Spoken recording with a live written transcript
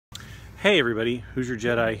Hey everybody, Hoosier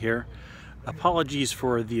Jedi here. Apologies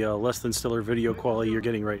for the less than stellar video quality you're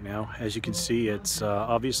getting right now. As you can see, it's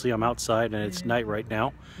obviously I'm outside and it's night right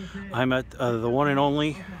now. I'm at the one and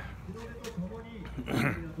only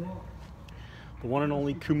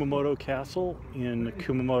Kumamoto Castle in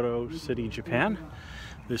Kumamoto City, Japan.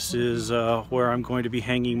 This is where I'm going to be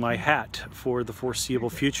hanging my hat for the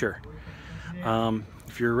foreseeable future.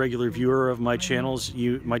 If you're a regular viewer of my channel,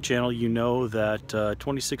 you know that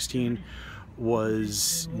 2016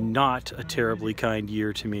 was not a terribly kind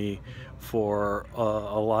year to me for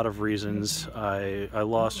a lot of reasons. I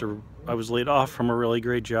was laid off from a really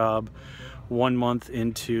great job 1 month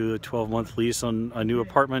into a 12-month lease on a new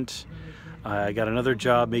apartment. I got another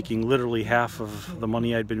job making literally half of the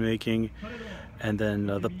money I'd been making, and then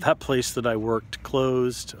that place that I worked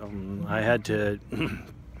closed. I had to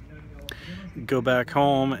go back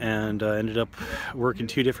home and ended up working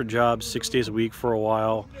 2 different jobs 6 days a week for a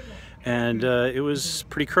while, and it was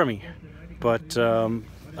pretty crummy. But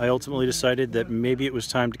I ultimately decided that maybe it was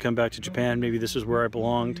time to come back to Japan. Maybe this is where I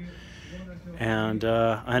belonged, and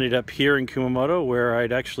I ended up here in Kumamoto, where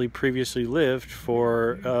I'd actually previously lived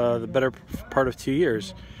for the better part of 2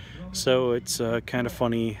 years. So it's kind of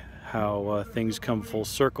funny how things come full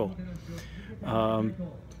circle.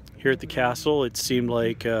 Here at the castle, it seemed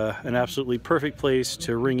like an absolutely perfect place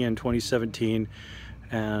to ring in 2017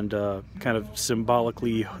 and kind of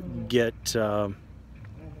symbolically get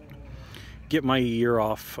my year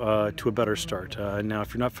off to a better start. Now,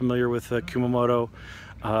 if you're not familiar with Kumamoto,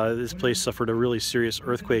 this place suffered a really serious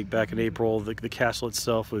earthquake back in April. The castle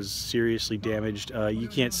itself was seriously damaged. You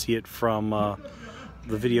can't see it from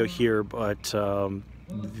the video here, but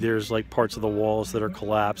there's like parts of the walls that are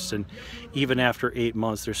collapsed, and even after 8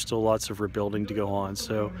 months there's still lots of rebuilding to go on.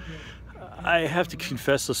 So I have to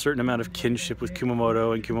confess a certain amount of kinship with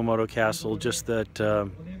Kumamoto and Kumamoto Castle, just that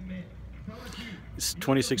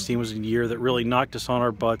 2016 was a year that really knocked us on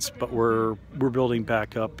our butts, but we're building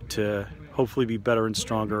back up to hopefully be better and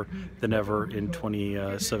stronger than ever in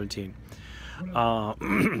 2017.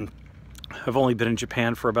 I've only been in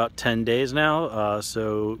Japan for about 10 days now,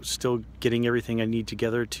 so still getting everything I need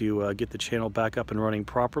together to get the channel back up and running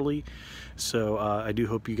properly. So I do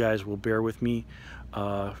hope you guys will bear with me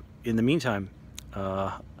in the meantime.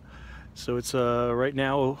 So it's right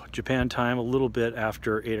now Japan time, a little bit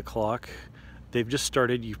after 8 o'clock. They've just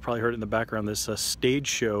started, you've probably heard it in the background, this stage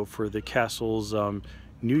show for the castle's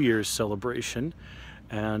New Year's celebration.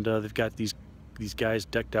 And they've got these guys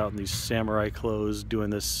decked out in these samurai clothes doing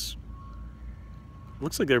this.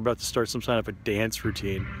 Looks like they're about to start some kind of a dance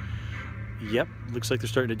routine. Yep, looks like they're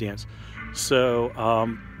starting to dance. So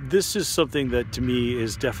this is something that to me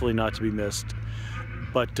is definitely not to be missed.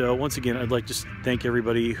 But once again, I'd like to thank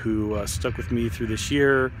everybody who stuck with me through this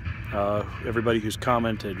year, everybody who's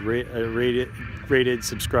commented, rated,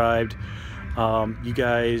 subscribed. You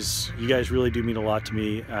guys really do mean a lot to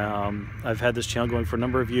me. I've had this channel going for a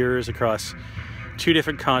number of years across 2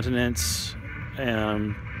 different continents,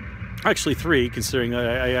 and actually 3, considering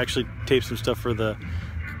I actually taped some stuff for the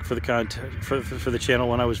channel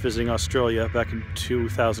when I was visiting Australia back in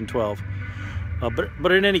 2012.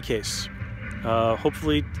 But in any case,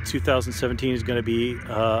 hopefully 2017 is going to be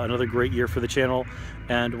another great year for the channel.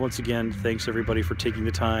 And once again, thanks everybody for taking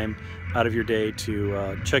the time out of your day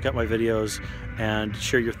to check out my videos and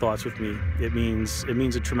share your thoughts with me. It means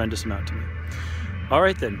a tremendous amount to me. All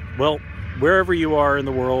right then, well, wherever you are in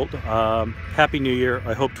the world, Happy New Year.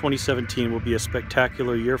 I hope 2017 will be a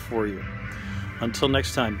spectacular year for you. Until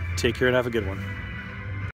next time, take care and have a good one.